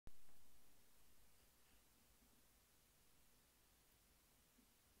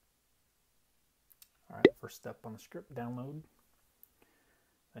first step on the script, download,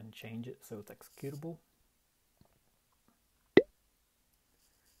 then change it so it's executable.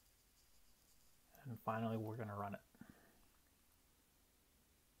 And finally, we're going to run it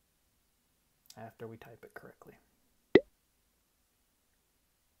after we type it correctly.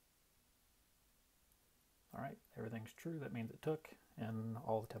 All right, everything's true. That means it took, and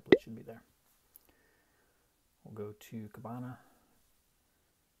all the templates should be there. We'll go to Kibana.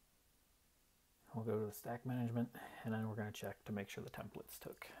 We'll go to the stack management, and then we're going to check to make sure the templates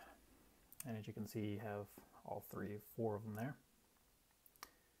took. And as you can see, you have all four of them there.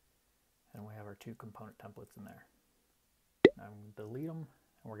 And we have our 2 component templates in there. Now I'm going to delete them,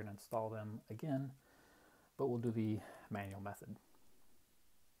 and we're going to install them again, but we'll do the manual method.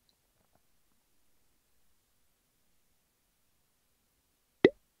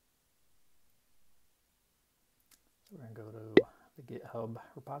 So we're going to go to the GitHub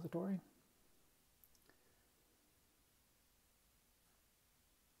repository.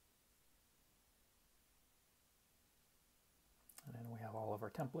 And then we have all of our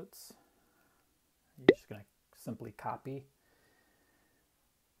templates. You're just going to simply copy,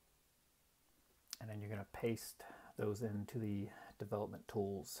 and then you're going to paste those into the development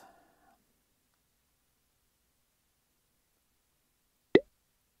tools.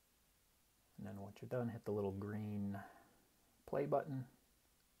 And then once you're done, hit the little green play button,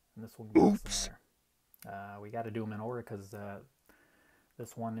 and this will get us in there. We got to do them in order because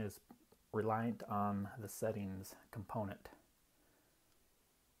this one is reliant on the settings component.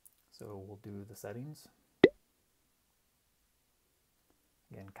 So we'll do the settings.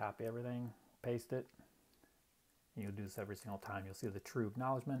 Again, copy everything, paste it. You'll do this every single time. You'll see the true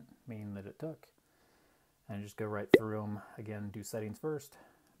acknowledgement, meaning that it took. And just go right through them. Again, do settings first,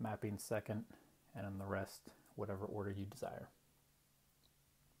 mapping second, and then the rest, whatever order you desire.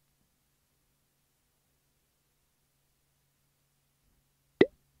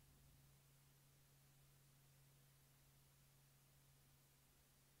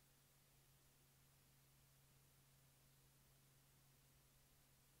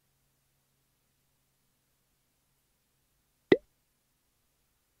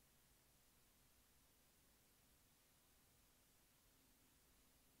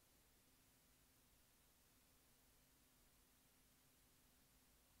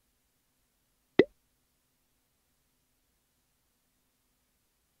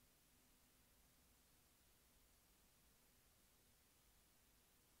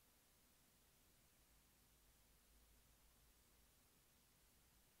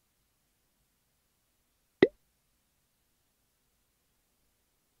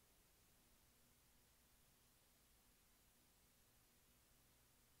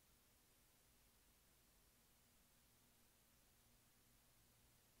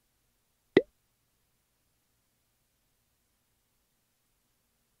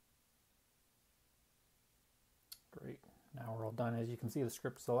 Great. Now we're all done. As you can see, the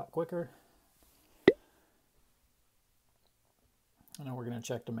script's a lot quicker. And now we're going to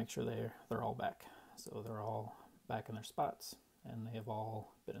check to make sure they're all back. So they're all back in their spots, and they have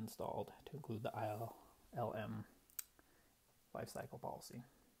all been installed to include the ILM lifecycle policy.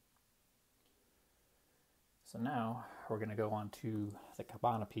 So now we're going to go on to the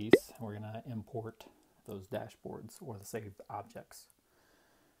Kibana piece, and we're going to import those dashboards or the saved objects.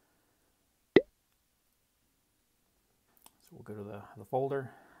 So we'll go to the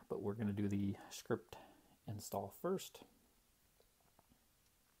folder, but we're going to do the script install first.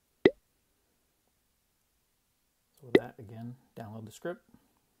 So with that, again, download the script.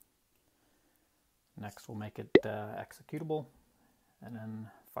 Next, we'll make it executable, and then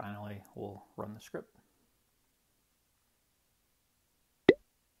finally, we'll run the script.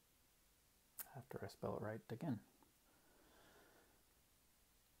 After I spell it right again.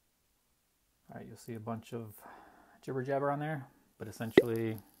 All right, you'll see a bunch of jibber jabber on there, but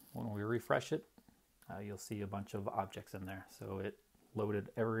essentially when we refresh it, you'll see a bunch of objects in there. So it loaded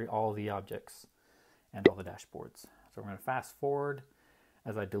all the objects and all the dashboards. So we're going to fast forward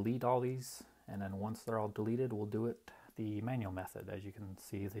as I delete all these, and then once they're all deleted, we'll do it the manual method. As you can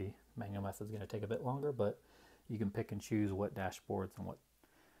see, the manual method is going to take a bit longer, but you can pick and choose what dashboards and what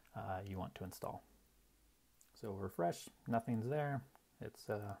you want to install. So refresh, nothing's there. It's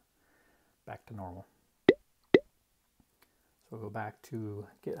back to normal. So we'll go back to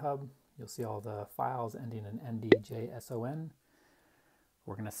GitHub. You'll see all the files ending in ndjson.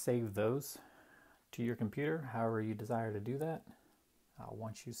 We're going to save those to your computer, however you desire to do that.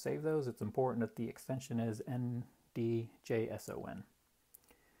 Once you save those, it's important that the extension is ndjson.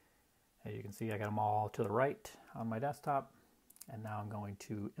 As you can see, I got them all to the right on my desktop. And now I'm going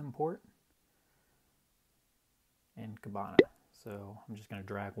to import. in Kibana. So I'm just going to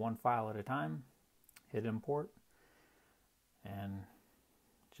drag one file at a time, hit import, and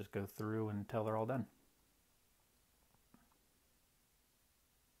just go through until they're all done.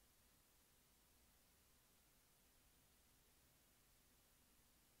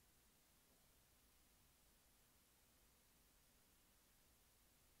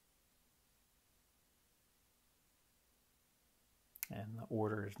 And the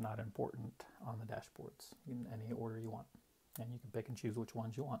order is not important on the dashboards. In any order you want. And you can pick and choose which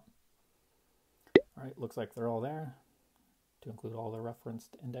ones you want. All right, looks like they're all there, to include all the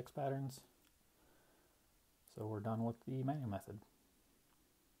referenced index patterns. So we're done with the manual method.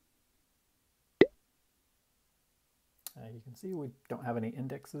 You can see we don't have any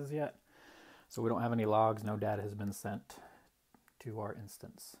indexes yet. So we don't have any logs, no data has been sent to our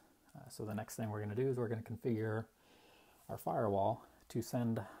instance. So the next thing we're going to do is we're going to configure our firewall to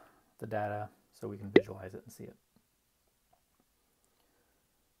send the data so we can visualize it and see it.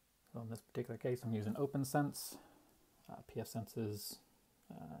 So in this particular case, I'm using OpenSense. pfSense is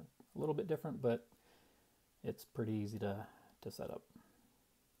a little bit different, but it's pretty easy to set up.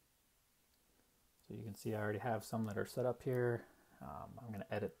 So you can see I already have some that are set up here. I'm going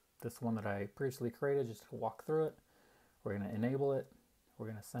to edit this one that I previously created just to walk through it. We're going to enable it. We're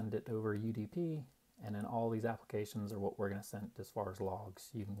going to send it over UDP. And then all these applications are what we're going to send as far as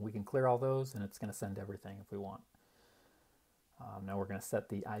logs. We can clear all those and it's going to send everything if we want. Now we're going to set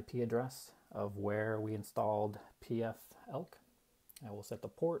the IP address of where we installed pfELK. And we'll set the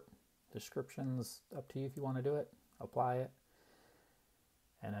port, descriptions, up to you if you want to do it, apply it.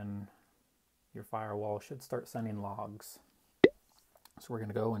 And then your firewall should start sending logs. So we're going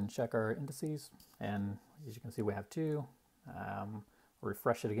to go and check our indices. And as you can see, we have 2.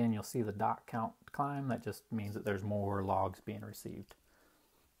 Refresh it again, you'll see the dot count climb. That just means that there's more logs being received.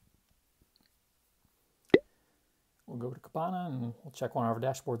 We'll go to Kibana and we'll check one of our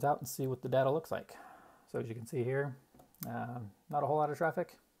dashboards out and see what the data looks like. So as you can see here, not a whole lot of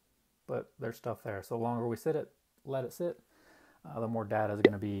traffic, but there's stuff there. So the longer we let it sit, the more data is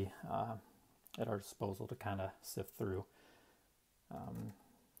going to be at our disposal to kind of sift through.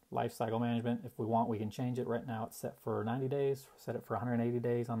 Lifecycle management, if we want, we can change it. Right now it's set for 90 days. Set it for 180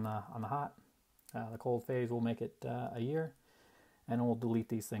 days on the hot. The cold phase will make it a year, and we'll delete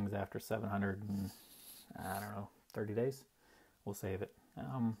these things after 730 days. We'll save it,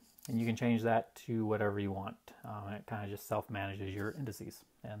 and you can change that to whatever you want. And it kind of just self-manages your indices,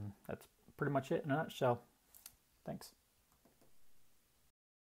 and that's pretty much it in a nutshell. Thanks.